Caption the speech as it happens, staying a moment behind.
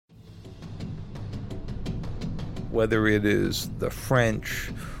whether it is the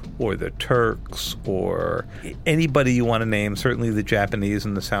French or the Turks or anybody you want to name, certainly the Japanese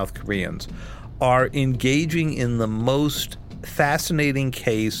and the South Koreans, are engaging in the most fascinating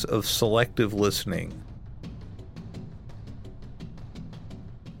case of selective listening.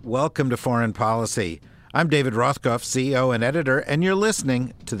 Welcome to Foreign Policy. I'm David Rothkopf, CEO and editor, and you're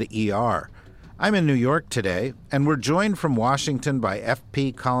listening to the ER. I'm in New York today, and we're joined from Washington by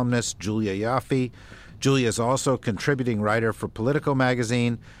FP columnist Julia Ioffe. Julia is also a contributing writer for Politico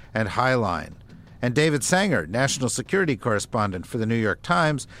magazine and Highline. And David Sanger, national security correspondent for the New York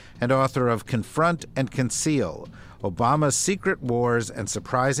Times and author of Confront and Conceal, Obama's Secret Wars and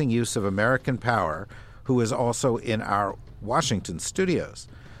Surprising Use of American Power, who is also in our Washington studios.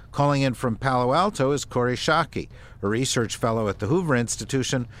 Calling in from Palo Alto is Kori Schake, a research fellow at the Hoover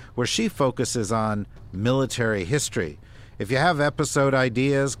Institution, where she focuses on military history. If you have episode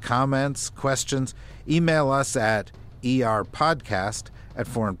ideas, comments, questions, email us at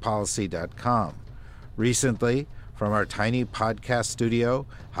erpodcast@foreignpolicy.com. Recently, from our tiny podcast studio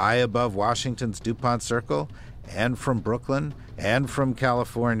high above Washington's DuPont Circle, and from Brooklyn, and from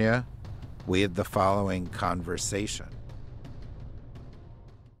California, we had the following conversation.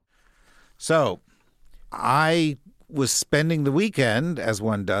 So, I was spending the weekend, as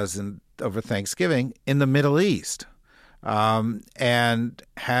one does over Thanksgiving, in the Middle East, and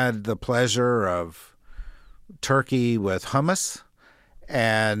had the pleasure of turkey with hummus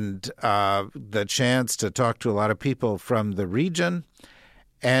and the chance to talk to a lot of people from the region.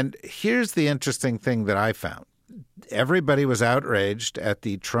 And here's the interesting thing that I found. Everybody was outraged at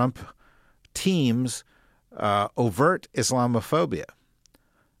the Trump team's overt Islamophobia.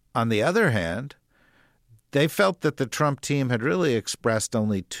 On the other hand, they felt that the Trump team had really expressed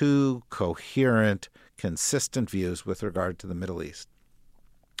only two coherent, consistent views with regard to the Middle East.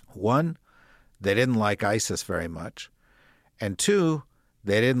 One, they didn't like ISIS very much. And two,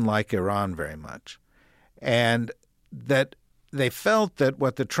 they didn't like Iran very much. And that they felt that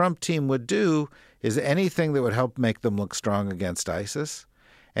what the Trump team would do is anything that would help make them look strong against ISIS,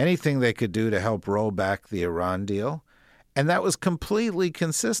 anything they could do to help roll back the Iran deal. And that was completely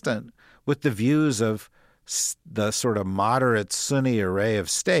consistent with the views of the sort of moderate Sunni array of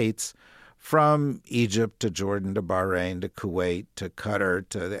states from Egypt to Jordan to Bahrain to Kuwait to Qatar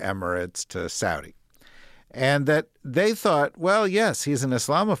to the Emirates to Saudi. And that they thought, well, yes, he's an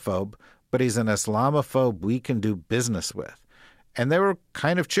Islamophobe, but he's an Islamophobe we can do business with. And they were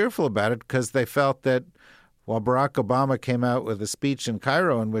kind of cheerful about it because they felt that while Barack Obama came out with a speech in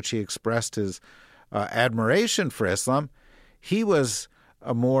Cairo in which he expressed his admiration for Islam, he was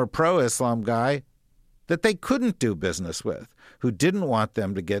a more pro-Islam guy that they couldn't do business with, who didn't want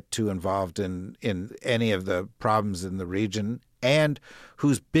them to get too involved in any of the problems in the region, and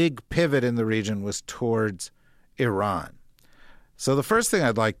whose big pivot in the region was towards Iran. So the first thing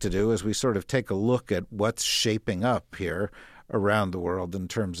I'd like to do is we sort of take a look at what's shaping up here around the world in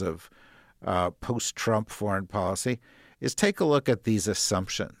terms of post-Trump foreign policy, is take a look at these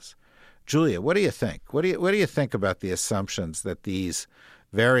assumptions. Julia, what do you think? What do you think about the assumptions that these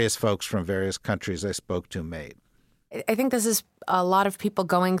various folks from various countries I spoke to made? I think this is a lot of people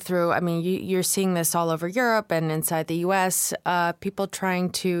going through. I mean, you're seeing this all over Europe and inside the U.S., people trying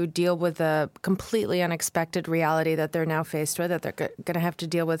to deal with a completely unexpected reality that they're now faced with, that they're going to have to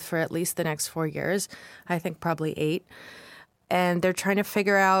deal with for at least the next 4 years, I think probably 8. And they're trying to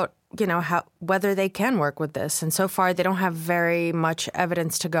figure out, whether they can work with this. And so far, they don't have very much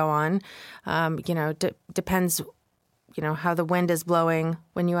evidence to go on. Depends, how the wind is blowing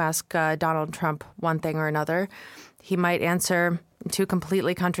when you ask Donald Trump one thing or another. He might answer in two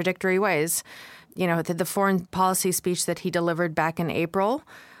completely contradictory ways. The foreign policy speech that he delivered back in April,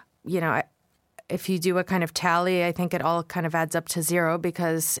 if you do a kind of tally, I think it all kind of adds up to 0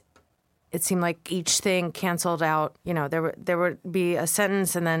 because it seemed like each thing canceled out. There would be a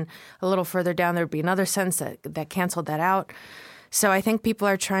sentence, and then a little further down there would be another sentence that canceled that out. So I think people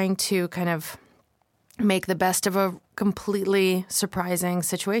are trying to kind of make the best of a completely surprising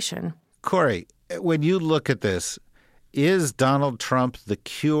situation. Kori, when you look at this, is Donald Trump the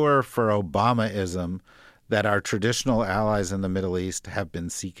cure for Obamaism that our traditional allies in the Middle East have been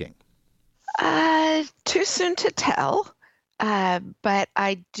seeking? Too soon to tell. But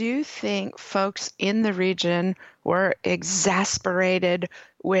I do think folks in the region were exasperated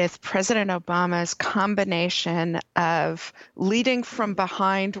with President Obama's combination of leading from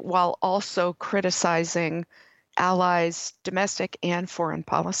behind while also criticizing allies' domestic and foreign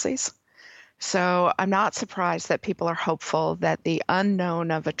policies. So I'm not surprised that people are hopeful that the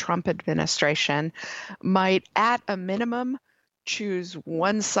unknown of a Trump administration might, at a minimum, choose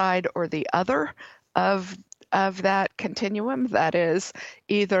one side or the other of of that continuum. That is,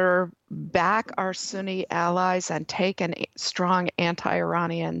 either back our Sunni allies and take a strong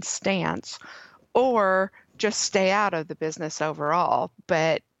anti-Iranian stance, or just stay out of the business overall.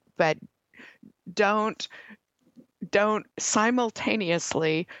 But don't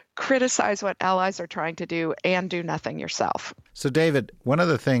simultaneously criticize what allies are trying to do and do nothing yourself. So, David, one of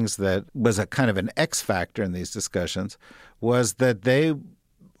the things that was a kind of an X factor in these discussions was that they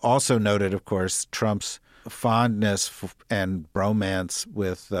also noted, of course, Trump's fondness and bromance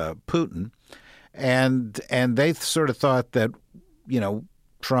with Putin. And they sort of thought that,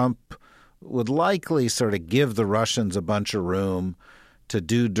 Trump would likely sort of give the Russians a bunch of room to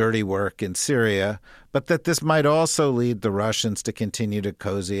do dirty work in Syria, but that this might also lead the Russians to continue to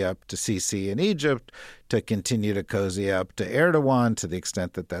cozy up to Sisi in Egypt, to continue to cozy up to Erdogan to the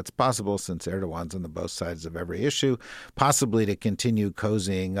extent that that's possible, since Erdogan's on the both sides of every issue, possibly to continue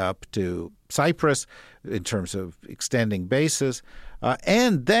cozying up to Cyprus in terms of extending bases.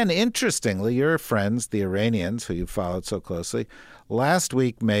 And then, interestingly, your friends, the Iranians, who you followed so closely, last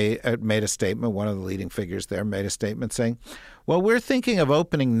week made a statement, one of the leading figures there made a statement saying, well, we're thinking of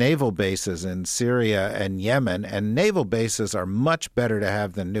opening naval bases in Syria and Yemen, and naval bases are much better to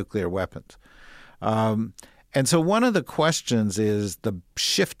have than nuclear weapons. And so one of the questions is the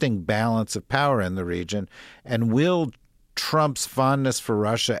shifting balance of power in the region, and will Trump's fondness for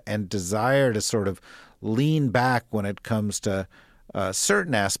Russia and desire to sort of lean back when it comes to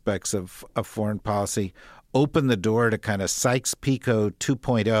certain aspects of foreign policy open the door to kind of Sykes-Picot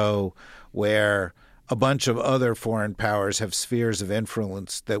 2.0, where a bunch of other foreign powers have spheres of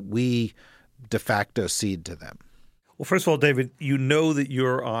influence that we de facto cede to them? Well, first of all, David, you know that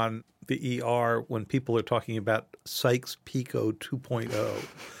you're on the ER when people are talking about Sykes-Picot 2.0.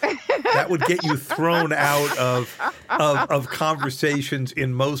 That would get you thrown out of conversations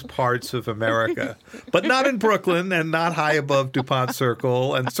in most parts of America, but not in Brooklyn and not high above DuPont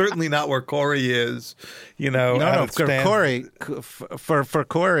Circle, and certainly not where Corey is. No, Corey, for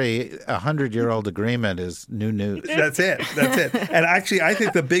Corey, 100-year-old agreement is new news. That's it. And actually, I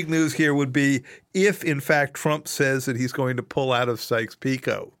think the big news here would be if, in fact, Trump says that he's going to pull out of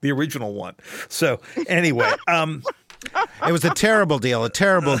Sykes-Picot, the original one. So anyway. It was a terrible deal.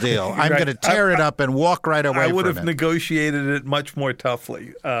 I'm going to tear it up and walk right away from it. I would have negotiated it much more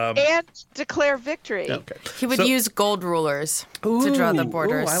toughly. And declare victory. Okay. He would use gold rulers to draw the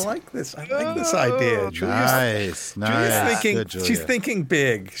borders. I like this. I like this idea. Nice. She's thinking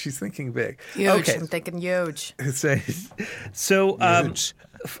big. Huge. Okay. I'm thinking huge. So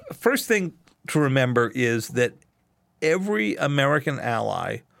first thing to remember is that every American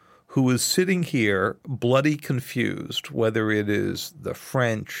ally who is sitting here bloody confused, whether it is the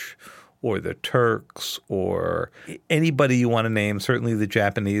French or the Turks or anybody you want to name, certainly the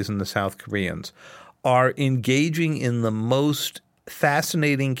Japanese and the South Koreans, are engaging in the most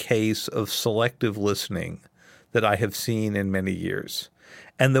fascinating case of selective listening that I have seen in many years.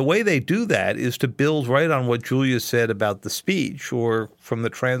 And the way they do that is to build right on what Julia said about the speech, or from the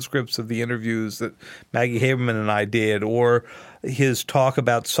transcripts of the interviews that Maggie Haberman and I did, or his talk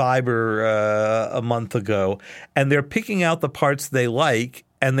about cyber a month ago. And they're picking out the parts they like,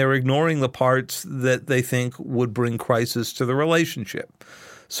 and they're ignoring the parts that they think would bring crisis to the relationship.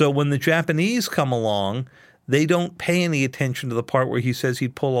 So when the Japanese come along, they don't pay any attention to the part where he says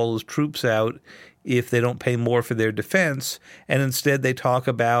he'd pull all his troops out if they don't pay more for their defense, and instead they talk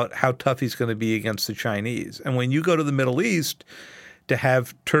about how tough he's going to be against the Chinese. And when you go to the Middle East to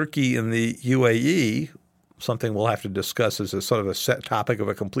have Turkey and the UAE, something we'll have to discuss as a sort of a set topic of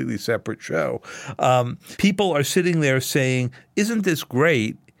a completely separate show, people are sitting there saying, isn't this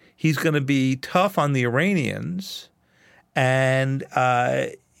great? He's going to be tough on the Iranians, and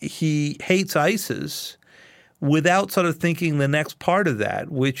he hates ISIS, without sort of thinking the next part of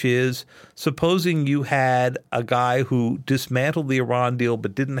that, which is supposing you had a guy who dismantled the Iran deal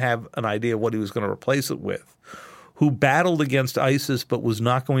but didn't have an idea what he was going to replace it with, who battled against ISIS but was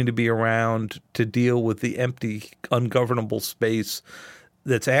not going to be around to deal with the empty, ungovernable space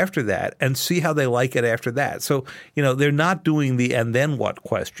that's after that, and see how they like it after that. So, they're not doing the and then what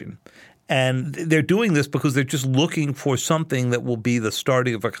question. And they're doing this because they're just looking for something that will be the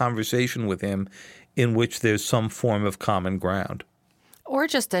starting of a conversation with him in which there's some form of common ground. Or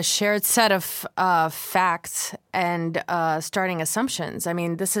just a shared set of facts and starting assumptions. I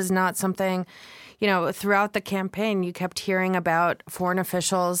mean, this is not something, throughout the campaign, you kept hearing about foreign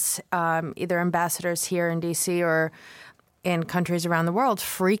officials, either ambassadors here in D.C. or in countries around the world,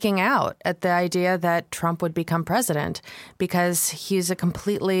 freaking out at the idea that Trump would become president because he's a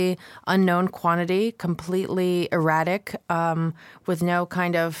completely unknown quantity, completely erratic, with no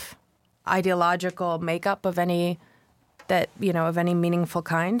kind of ideological makeup of any meaningful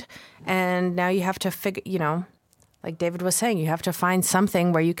kind. And now you have to figure, like David was saying, you have to find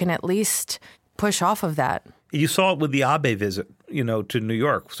something where you can at least push off of that. You saw it with the Abe visit, to New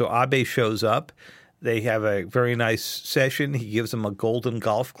York. So Abe shows up. They have a very nice session. He gives them a golden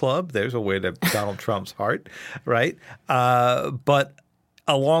golf club. There's a way to Donald Trump's heart, right? But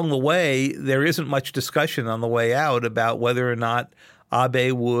along the way, there isn't much discussion on the way out about whether or not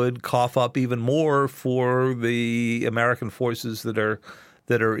Abe would cough up even more for the American forces that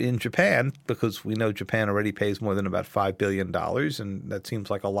are in Japan, because we know Japan already pays more than about $5 billion, and that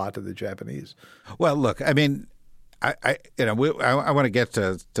seems like a lot to the Japanese. Well, look, I mean, I want to get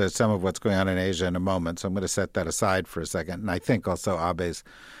to some of what's going on in Asia in a moment, so I'm going to set that aside for a second. And I think also Abe's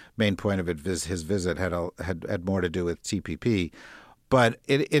main point of his visit had more to do with TPP. But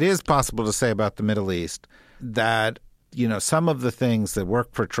it is possible to say about the Middle East that some of the things that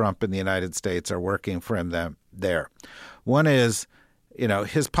work for Trump in the United States are working for him there. One is,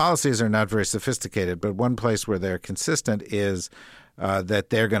 his policies are not very sophisticated, but one place where they're consistent is that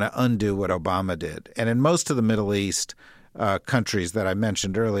they're going to undo what Obama did. And in most of the Middle East countries that I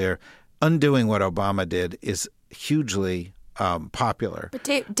mentioned earlier, undoing what Obama did is hugely popular. But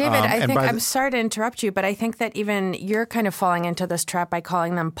David, I'm sorry to interrupt you, but I think that even you're kind of falling into this trap by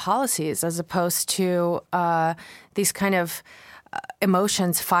calling them policies as opposed to these kind of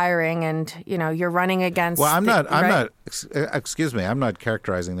emotions firing, and you're running against. Well, I'm not. Excuse me. I'm not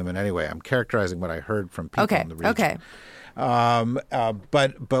characterizing them in any way. I'm characterizing what I heard from people in the region. Okay.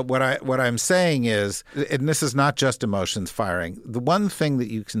 But what I'm saying is, and this is not just emotions firing. The one thing that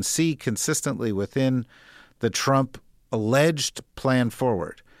you can see consistently within the Trump alleged plan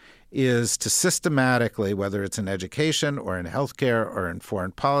forward is to systematically, whether it's in education or in healthcare or in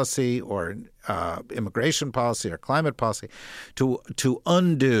foreign policy or in immigration policy or climate policy, to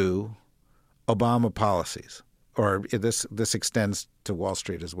undo Obama policies. Or this extends to Wall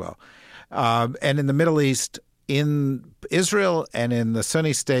Street as well. And in the Middle East, in Israel and in the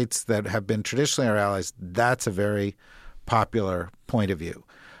Sunni states that have been traditionally our allies, that's a very popular point of view.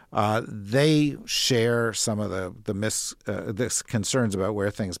 They share some of the concerns about where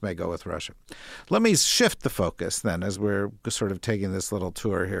things may go with Russia. Let me shift the focus then as we're sort of taking this little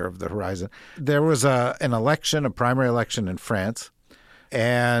tour here of the horizon. There was an election, a primary election in France,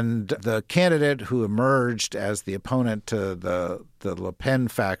 and the candidate who emerged as the opponent to the Le Pen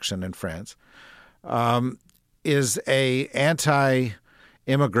faction in France is a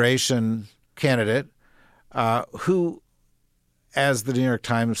anti-immigration candidate who, as the New York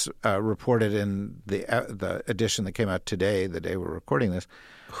Times reported in the edition that came out today, the day we're recording this,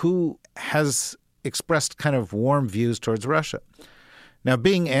 who has expressed kind of warm views towards Russia. Now,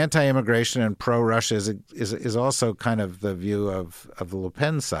 being anti-immigration and pro-Russia is also kind of the view of the Le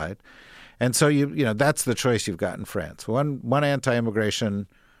Pen side, and so that's the choice you've got in France: one anti-immigration,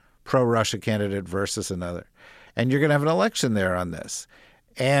 pro-Russia candidate versus another, and you're going to have an election there on this,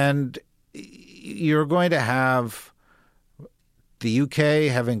 and you're going to have the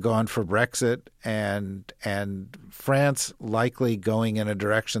UK having gone for Brexit and France likely going in a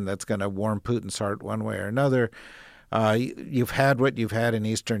direction that's going to warm Putin's heart one way or another. You've had what you've had in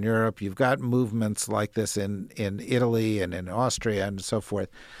Eastern Europe. You've got movements like this in Italy and in Austria and so forth.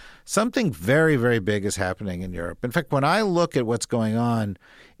 Something very, very big is happening in Europe. In fact, when I look at what's going on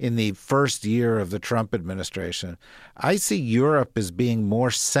in the first year of the Trump administration, I see Europe as being more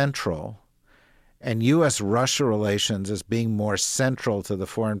central and U.S.-Russia relations as being more central to the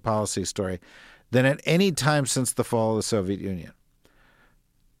foreign policy story than at any time since the fall of the Soviet Union.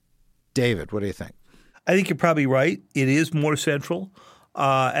 David, what do you think? I think you're probably right. It is more central.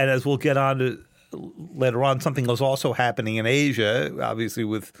 And as we'll get on to later on, something was also happening in Asia, obviously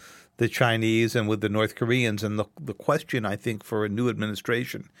with the Chinese and with the North Koreans. And the question, I think, for a new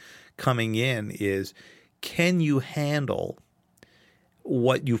administration coming in is, can you handle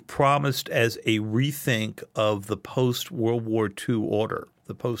what you've promised as a rethink of the post-World War II order,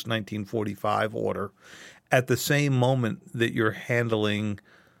 the post-1945 order, at the same moment that you're handling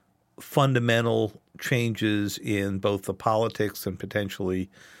fundamental changes in both the politics and potentially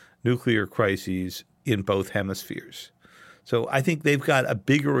nuclear crises in both hemispheres? So I think they've got a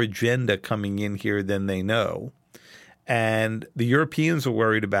bigger agenda coming in here than they know. And the Europeans are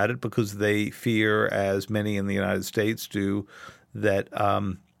worried about it because they fear, as many in the United States do, that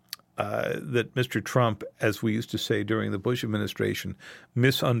Mr. Trump, as we used to say during the Bush administration,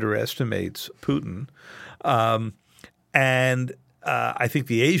 misunderestimates Putin. And I think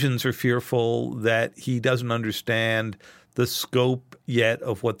the Asians are fearful that he doesn't understand the scope yet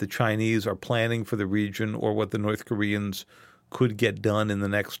of what the Chinese are planning for the region or what the North Koreans could get done in the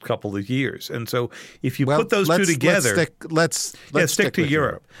next couple of years. And so if you Well, put those two together, let's stick to with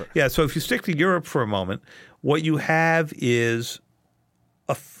Europe. Yeah, so if you stick to Europe for a moment, what you have is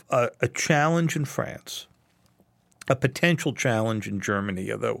a challenge in France, a potential challenge in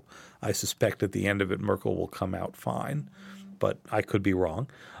Germany, although I suspect at the end of it Merkel will come out fine, but I could be wrong,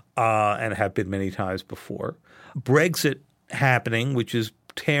 and have been many times before. Brexit happening, which is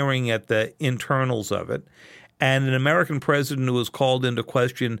tearing at the internals of it, and an American president who has called into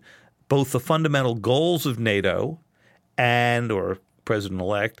question both the fundamental goals of NATO or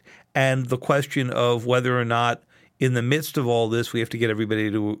president-elect, and the question of whether or not in the midst of all this we have to get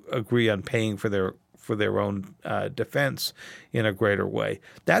everybody to agree on paying for their own defense in a greater way.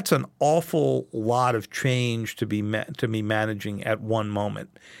 That's an awful lot of change to be managing at one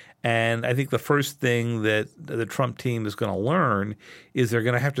moment. And I think the first thing that the Trump team is going to learn is they're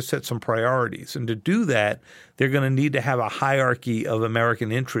going to have to set some priorities. And to do that, they're going to need to have a hierarchy of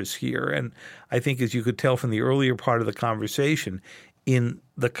American interests here. And I think, as you could tell from the earlier part of the conversation, in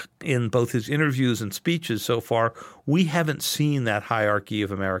both his interviews and speeches so far, we haven't seen that hierarchy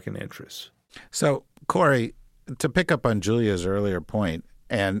of American interests. So, Corey, to pick up on Julia's earlier point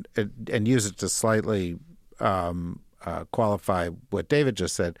and use it to slightly qualify what David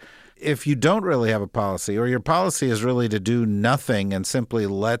just said, if you don't really have a policy, or your policy is really to do nothing and simply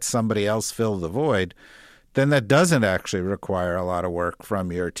let somebody else fill the void, then that doesn't actually require a lot of work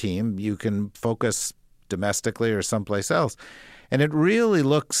from your team. You can focus domestically or someplace else. And it really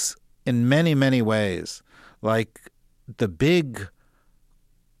looks in many, many ways like the big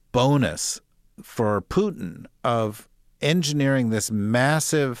bonus for Putin of engineering this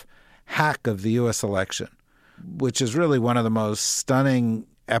massive hack of the U.S. election, which is really one of the most stunning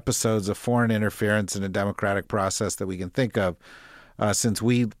episodes of foreign interference in a democratic process that we can think of since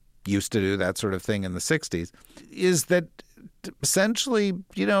we used to do that sort of thing in the 60s, is that essentially,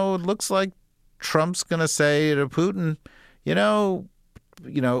 it looks like Trump's going to say to Putin,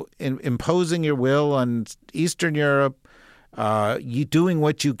 imposing your will on Eastern Europe, you doing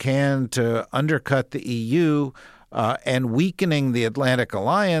what you can to undercut the EU and weakening the Atlantic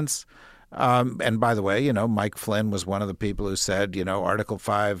Alliance. And by the way, Mike Flynn was one of the people who said, Article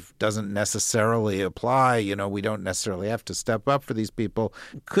 5 doesn't necessarily apply. We don't necessarily have to step up for these people.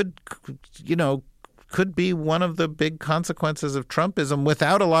 Could be one of the big consequences of Trumpism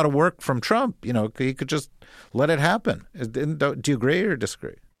without a lot of work from Trump. He could just let it happen. Do you agree or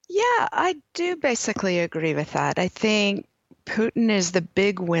disagree? Yeah, I do basically agree with that. I think Putin is the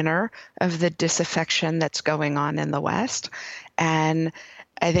big winner of the disaffection that's going on in the West. And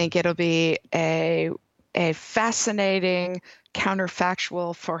I think it'll be a fascinating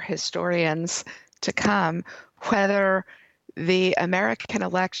counterfactual for historians to come, whether the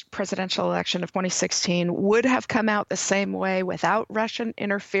American presidential election of 2016 would have come out the same way without Russian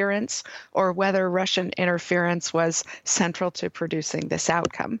interference, or whether Russian interference was central to producing this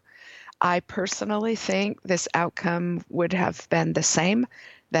outcome. I personally think this outcome would have been the same,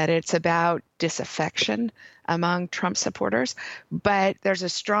 that it's about disaffection among Trump supporters. But there's a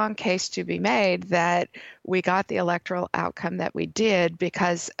strong case to be made that we got the electoral outcome that we did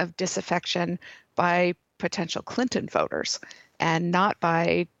because of disaffection by potential Clinton voters, and not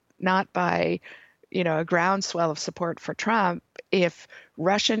by a groundswell of support for Trump. If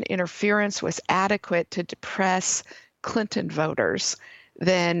Russian interference was adequate to depress Clinton voters,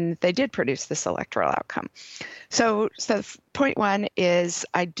 then they did produce this electoral outcome. So point one is,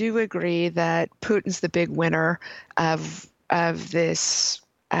 I do agree that Putin's the big winner of this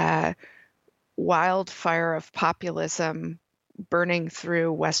wildfire of populism burning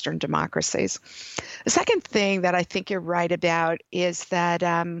through Western democracies. The second thing that I think you're right about is that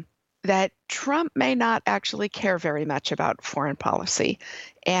that Trump may not actually care very much about foreign policy,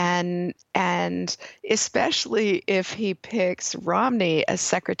 and especially if he picks Romney as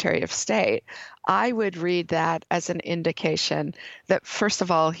Secretary of State, I would read that as an indication that, first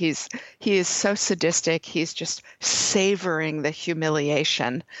of all, he is so sadistic, he's just savoring the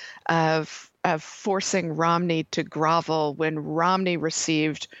humiliation of forcing Romney to grovel when Romney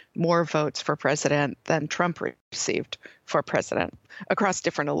received more votes for president than Trump received for president across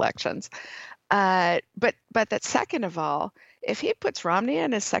different elections. But that, second of all, if he puts Romney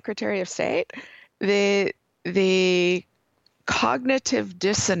in as Secretary of State, the cognitive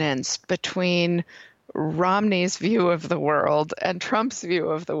dissonance between Romney's view of the world and Trump's view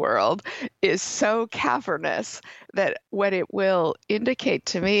of the world is so cavernous that what it will indicate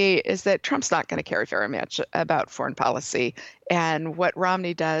to me is that Trump's not going to care very much about foreign policy, and what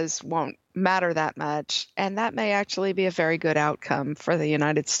Romney does won't matter that much. And that may actually be a very good outcome for the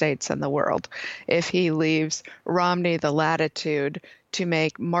United States and the world if he leaves Romney the latitude to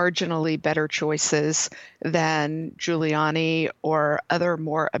make marginally better choices than Giuliani or other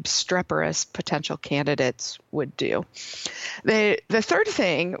more obstreperous potential candidates would do. The third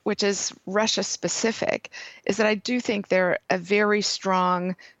thing, which is Russia specific, is that I do think there a very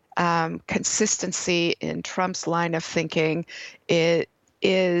strong consistency in Trump's line of thinking. It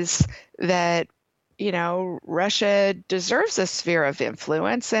is that Russia deserves a sphere of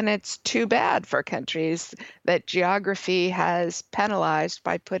influence, and it's too bad for countries that geography has penalized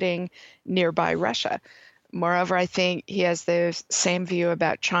by putting nearby Russia. Moreover, I think he has the same view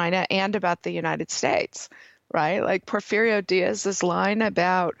about China and about the United States, right? Like Porfirio Diaz's line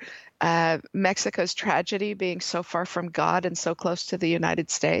about Mexico's tragedy being so far from God and so close to the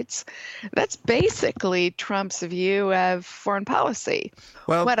United States. That's basically Trump's view of foreign policy.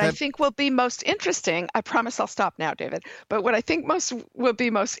 Well, I think will be most interesting, I promise I'll stop now, David, but what I think will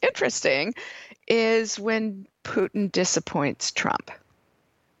be most interesting is when Putin disappoints Trump.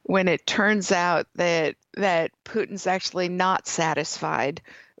 When it turns out that Putin's actually not satisfied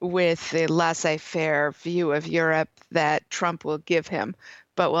with the laissez-faire view of Europe that Trump will give him,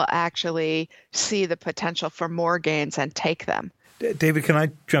 but will actually see the potential for more gains and take them. David, can I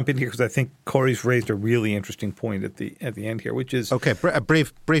jump in here? Because I think Corey's raised a really interesting point at the end here, which is... Okay,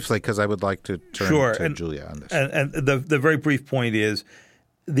 briefly, because I would like to turn to Julia on this. And the very brief point is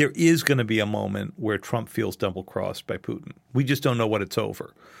there is going to be a moment where Trump feels double-crossed by Putin. We just don't know what it's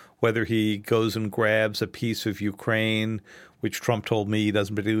over. Whether he goes and grabs a piece of Ukraine, which Trump told me he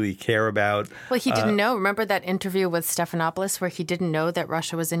doesn't particularly care about. Well, he didn't know. Remember that interview with Stephanopoulos where he didn't know that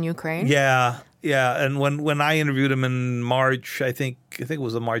Russia was in Ukraine? Yeah. And when I interviewed him in March, I think it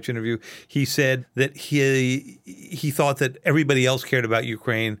was a March interview, he said that he thought that everybody else cared about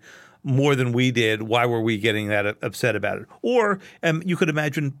Ukraine more than we did. Why were we getting that upset about it? Or you could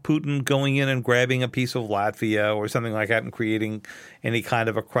imagine Putin going in and grabbing a piece of Latvia or something like that and creating any kind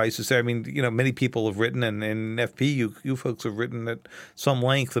of a crisis there. I mean, many people have written, and in FP, you folks have written at some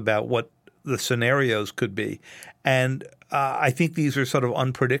length about what the scenarios could be. And I think these are sort of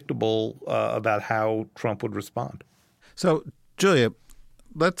unpredictable about how Trump would respond. So, Julia,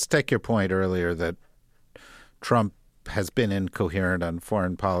 let's take your point earlier that Trump has been incoherent on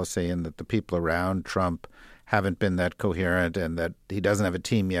foreign policy and that the people around Trump haven't been that coherent and that he doesn't have a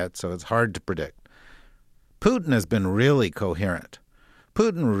team yet, so it's hard to predict. Putin has been really coherent.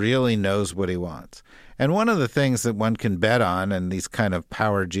 Putin really knows what he wants. And one of the things that one can bet on in these kind of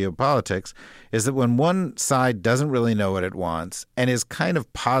power geopolitics is that when one side doesn't really know what it wants and is kind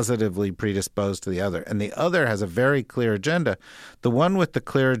of positively predisposed to the other, and the other has a very clear agenda, the one with the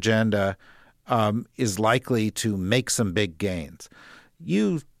clear agenda is likely to make some big gains.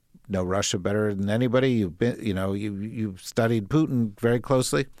 You know Russia better than anybody. You've been, you've studied Putin very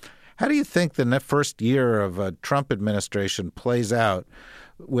closely. How do you think the first year of a Trump administration plays out,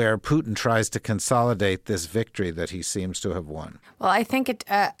 where Putin tries to consolidate this victory that he seems to have won? Well, I think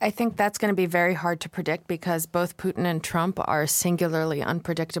that's going to be very hard to predict because both Putin and Trump are singularly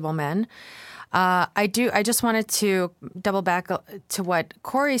unpredictable men. I just wanted to double back to what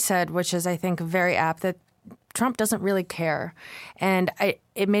Corey said, which is, I think, very apt, that Trump doesn't really care. And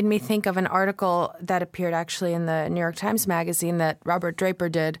it made me think of an article that appeared actually in the New York Times Magazine that Robert Draper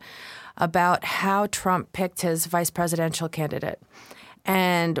did about how Trump picked his vice presidential candidate.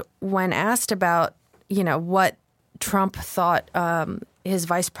 And when asked about, what Trump thought his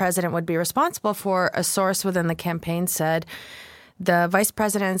vice president would be responsible for, a source within the campaign said, the vice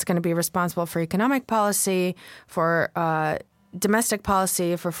president is going to be responsible for economic policy, for domestic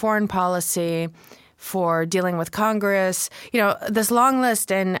policy, for foreign policy, for dealing with Congress. This long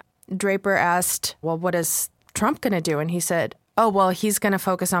list. And Draper asked, well, what is Trump going to do? And he said, oh, well, he's going to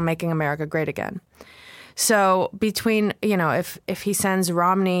focus on making America great again. So between, if he sends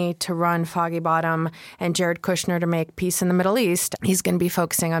Romney to run Foggy Bottom and Jared Kushner to make peace in the Middle East, he's going to be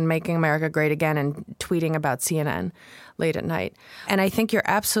focusing on making America great again and tweeting about CNN late at night. And I think you're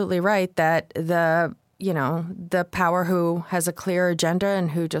absolutely right that the power who has a clear agenda and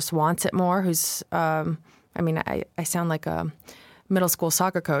who just wants it more, who's, I sound like a middle school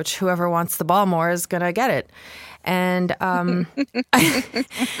soccer coach. Whoever wants the ball more is going to get it. And I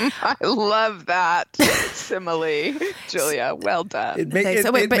love that simile, Julia. Well done.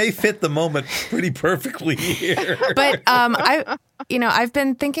 It may fit the moment pretty perfectly here. But I've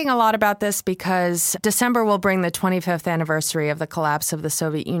been thinking a lot about this because December will bring the 25th anniversary of the collapse of the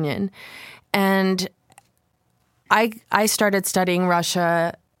Soviet Union. And I started studying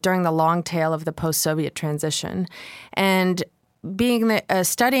Russia during the long tail of the post-Soviet transition. And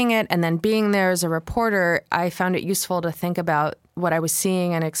studying it and then being there as a reporter, I found it useful to think about what I was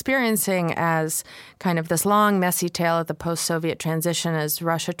seeing and experiencing as kind of this long, messy tale of the post-Soviet transition as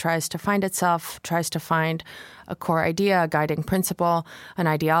Russia tries to find itself, tries to find a core idea, a guiding principle, an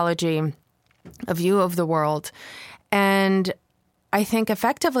ideology, a view of the world. And I think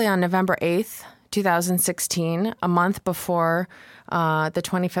effectively on November 8th, 2016, a month before the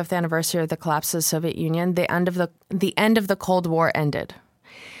 25th anniversary of the collapse of the Soviet Union, the end of the Cold War ended.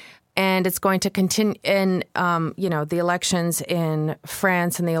 And it's going to continue. And, the elections in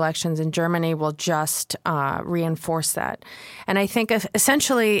France and the elections in Germany will just reinforce that. And I think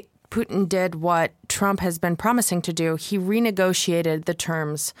essentially Putin did what Trump has been promising to do. He renegotiated the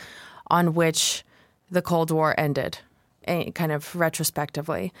terms on which the Cold War ended, kind of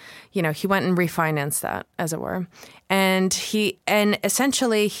retrospectively. He went and refinanced that, as it were. And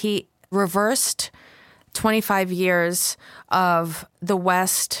essentially he reversed 25 years of the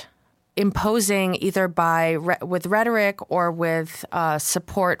West imposing either with rhetoric or with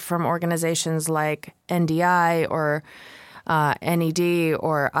support from organizations like NDI or NED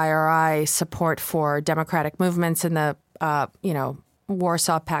or IRI, support for democratic movements in the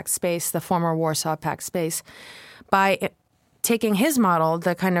Warsaw Pact space, the former Warsaw Pact space, by taking his model,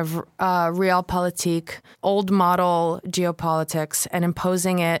 the kind of realpolitik, old model geopolitics, and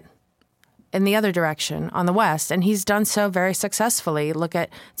imposing it in the other direction on the West. And he's done so very successfully.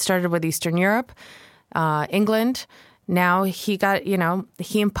 Started with Eastern Europe, England. Now he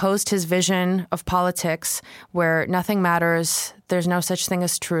imposed his vision of politics where nothing matters. There's no such thing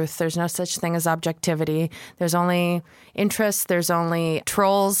as truth. There's no such thing as objectivity. There's only interests. There's only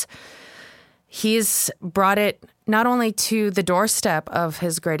trolls. He's brought it not only to the doorstep of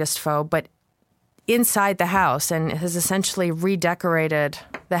his greatest foe, but inside the house, and has essentially redecorated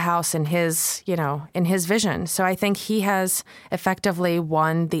the house in his vision. So I think he has effectively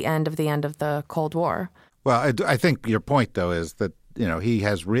won the end of the Cold War. Well, I think your point, though, is that, he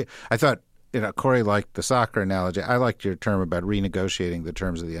has I thought, Corey liked the soccer analogy. I liked your term about renegotiating the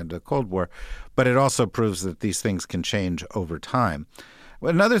terms of the end of the Cold War. But it also proves that these things can change over time.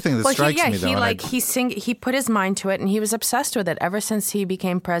 Another thing that strikes me, though, he put his mind to it, and he was obsessed with it ever since he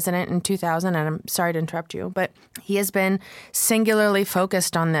became president in 2000. And I'm sorry to interrupt you, but he has been singularly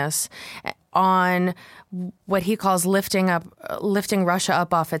focused on this, on what he calls lifting Russia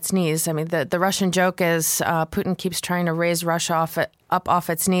up off its knees. I mean, the Russian joke is Putin keeps trying to raise Russia up off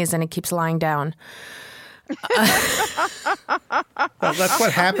its knees, and it keeps lying down. Well, that's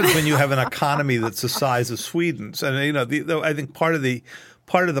what happens when you have an economy that's the size of Sweden's. And I think part of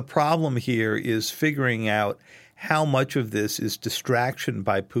the problem here is figuring out how much of this is distraction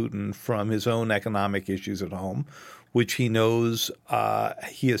by Putin from his own economic issues at home, which he knows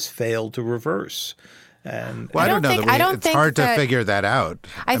he has failed to reverse. And I don't know. It's hard to figure that out.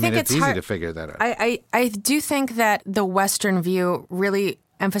 I think it's easy to figure that out. I do think that the Western view really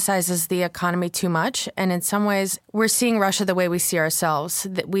emphasizes the economy too much. And in some ways, we're seeing Russia the way we see ourselves.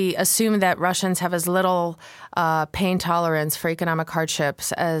 That we assume that Russians have as little pain tolerance for economic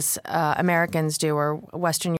hardships as Americans do or Western